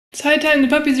It's high time the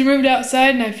puppies are moved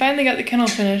outside and I finally got the kennel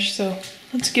finished, so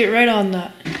let's get right on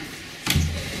that.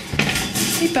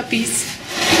 Hey puppies.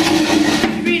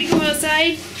 You ready to go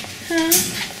outside? Huh?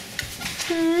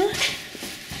 Huh?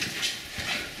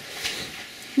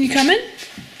 You coming?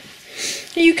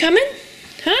 Are you coming?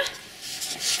 Huh?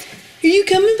 Are you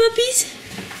coming, puppies?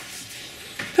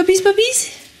 Puppies,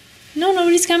 puppies? No,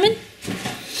 nobody's coming?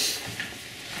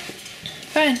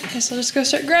 Fine, guess I'll just go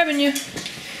start grabbing you.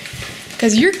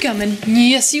 Because you're coming.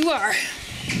 Yes, you are.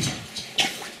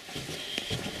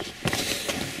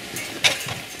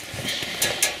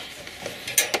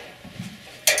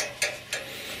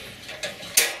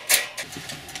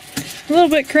 A little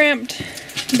bit cramped,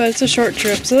 but it's a short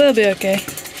trip, so they'll be okay.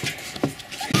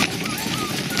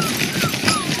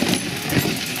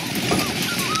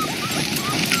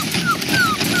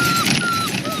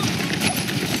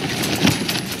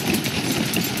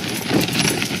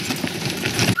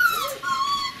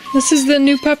 This is the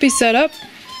new puppy setup.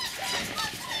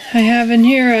 I have in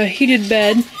here a heated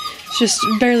bed. It's just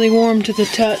barely warm to the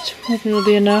touch. Hoping it'll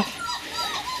be enough.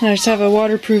 And I just have a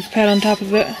waterproof pad on top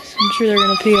of it. So I'm sure they're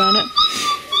going to pee on it.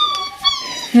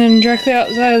 And then directly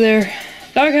outside of their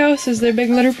doghouse is their big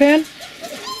litter pan.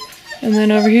 And then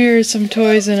over here is some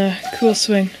toys and a cool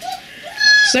swing.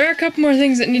 So there are a couple more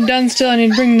things that need done still. I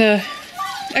need to bring the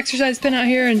exercise pen out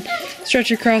here and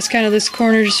stretch across kind of this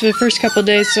corner just for the first couple of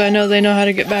days so I know they know how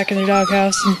to get back in their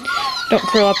doghouse and don't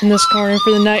curl up in this corner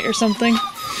for the night or something.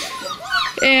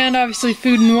 And obviously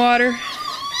food and water.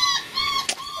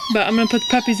 But I'm going to put the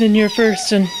puppies in here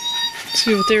first and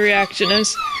see what their reaction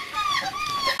is.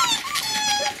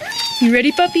 You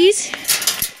ready, puppies?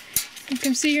 You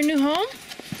come see your new home?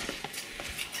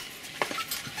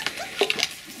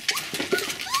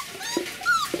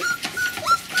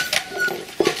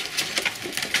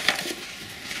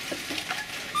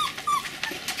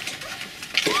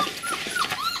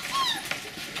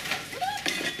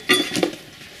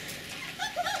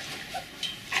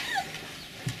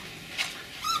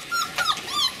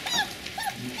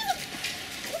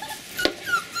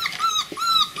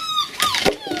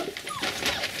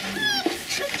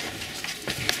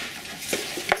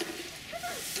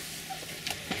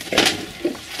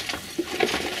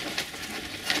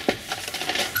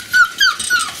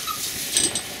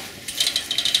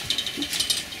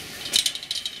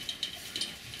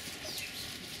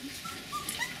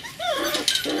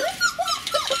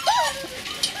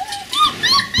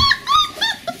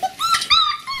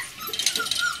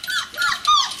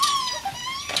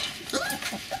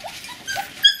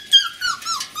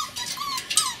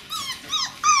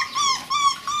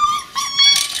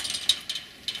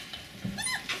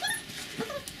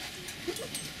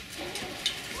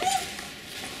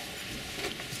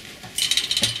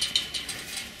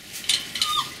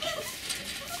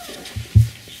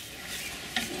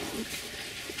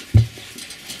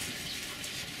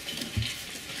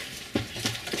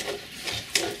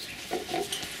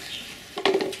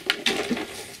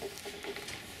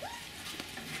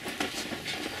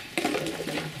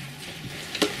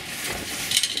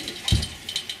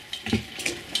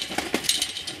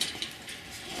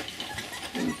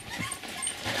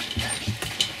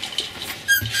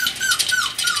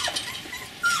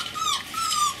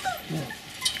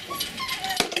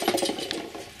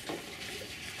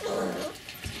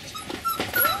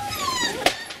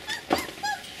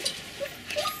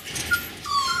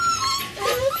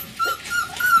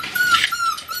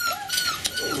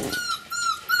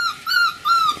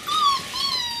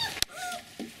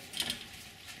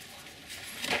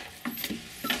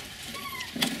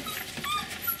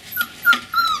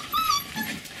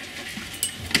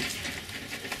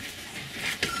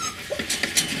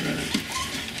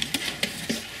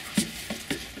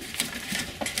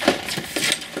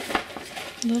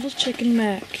 Little chicken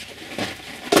Mac.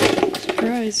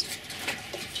 Surprise.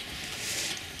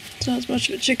 It's not as much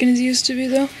of a chicken as he used to be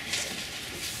though.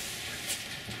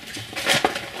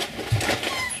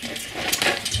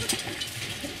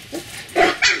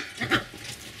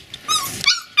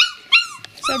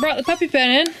 So I brought the puppy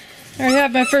pen in. I already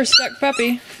have my first stuck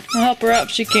puppy. I'll help her out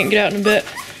if she can't get out in a bit.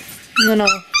 And then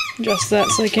I'll adjust that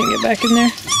so they can't get back in there.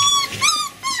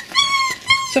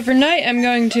 So for night I'm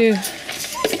going to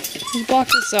just block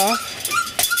this off,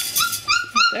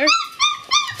 right there.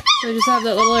 So I just have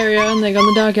that little area and they go in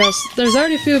the doghouse. There's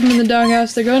already a few of them in the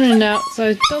doghouse, they're going in and out, so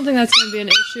I don't think that's going to be an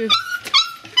issue.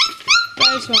 But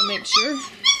I just want to make sure.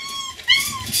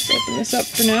 Just open this up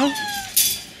for now.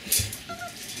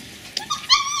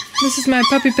 This is my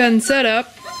puppy pen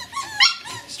setup.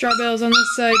 Straw bales on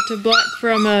this side to block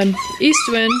from an east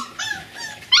wind,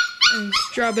 and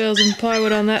straw bales and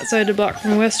plywood on that side to block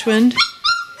from a west wind.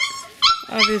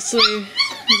 Obviously,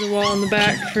 there's a wall in the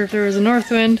back for if there was a north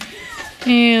wind,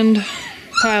 and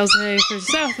piles of hay for the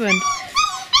south wind.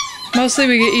 Mostly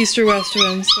we get east or west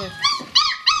winds, so.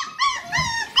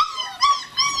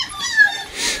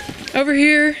 Over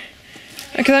here,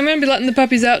 because I'm going to be letting the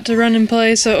puppies out to run and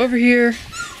play, so over here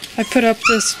I put up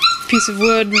this piece of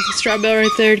wood with a straw bale right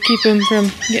there to keep them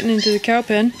from getting into the cow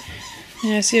pen.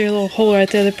 And I see a little hole right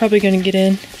there, they're probably going to get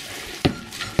in. I'm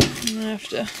going to have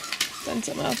to send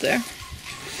some out there.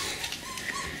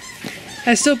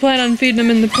 I still plan on feeding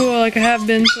them in the pool like I have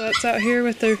been, so that's out here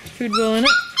with their food bowl in it.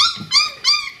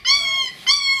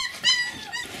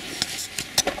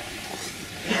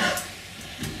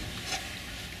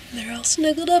 They're all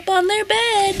snuggled up on their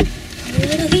bed, their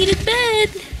little heated bed.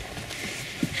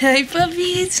 Hi,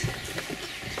 puppies.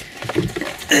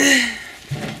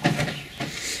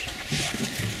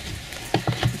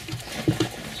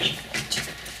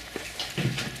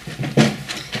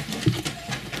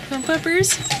 Come on,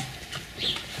 puppers.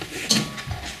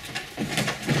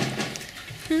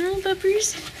 Huh,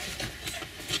 puppers?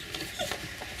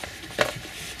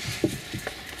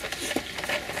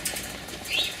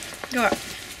 Go up.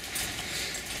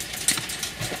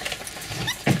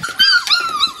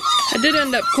 I did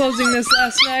end up closing this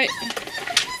last night,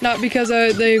 not because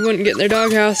they wouldn't get in their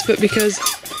doghouse, but because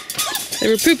they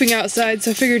were pooping outside,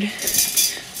 so I figured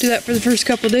do that for the first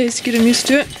couple of days to get them used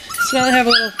to it. So now they have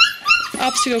a little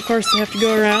obstacle course they have to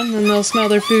go around, and they'll smell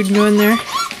their food and go in there.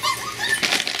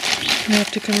 They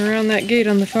have to come around that gate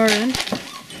on the far end.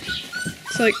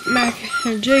 Looks like Mac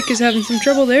or Jake is having some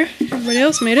trouble there. Everybody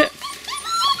else made it.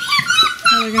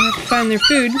 Now they're gonna have to find their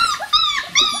food.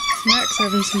 Mac's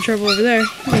having some trouble over there.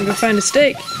 I'm gonna go find a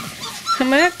steak. Huh,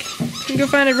 Mac? You can go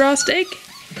find a raw steak?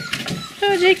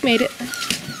 Oh, Jake made it.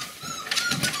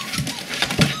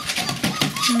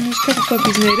 And there's a couple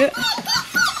puppies made it.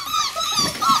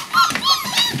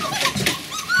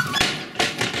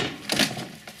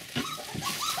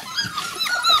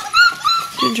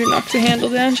 Ginger knocks the handle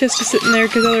down. She has to sit in there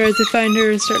because otherwise they find her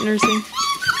and start nursing.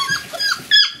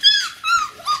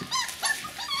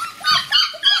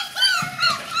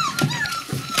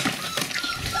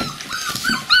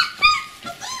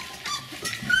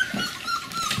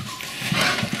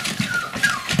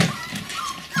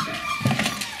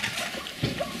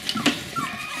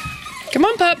 Come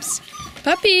on, pups.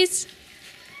 Puppies.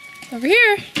 Over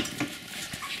here.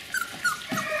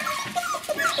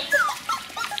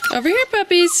 Over here,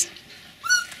 puppies.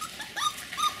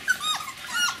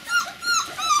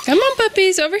 Come on,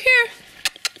 puppies. Over here.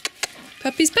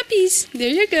 Puppies, puppies. There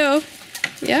you go.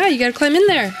 Yeah, you gotta climb in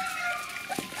there.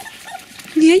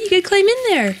 Yeah, you gotta climb in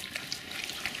there.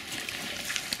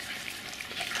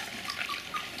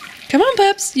 Come on,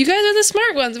 pups. You guys are the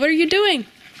smart ones. What are you doing?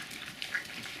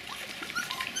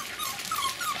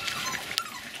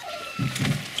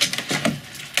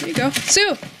 There you go.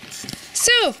 Sue!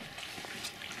 Sue!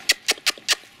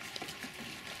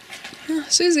 Oh,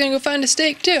 Sue's gonna go find a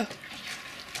steak, too.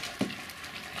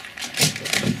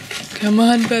 Come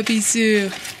on, puppy Sue.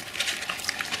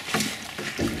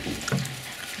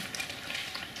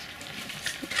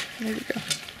 There we go.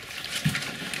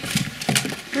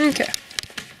 Okay.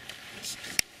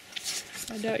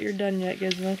 I doubt you're done yet,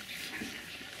 Gizmo.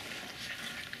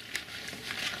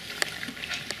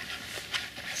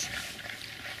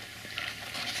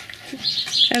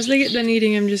 As they get done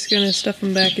eating, I'm just gonna stuff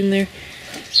them back in there.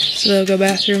 So they'll go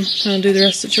bathroom, I'll do the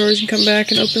rest of the chores and come back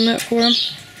and open that for them.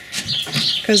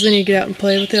 Because they need to get out and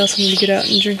play, but they also need to get out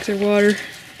and drink their water.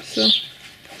 So,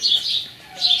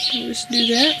 I'll just do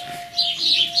that.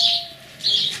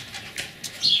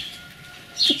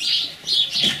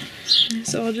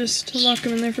 So I'll just lock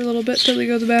them in there for a little bit till they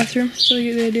go to the bathroom. So they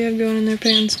get the idea of going in their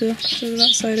pen still, instead of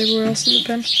outside everywhere else in the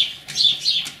pen.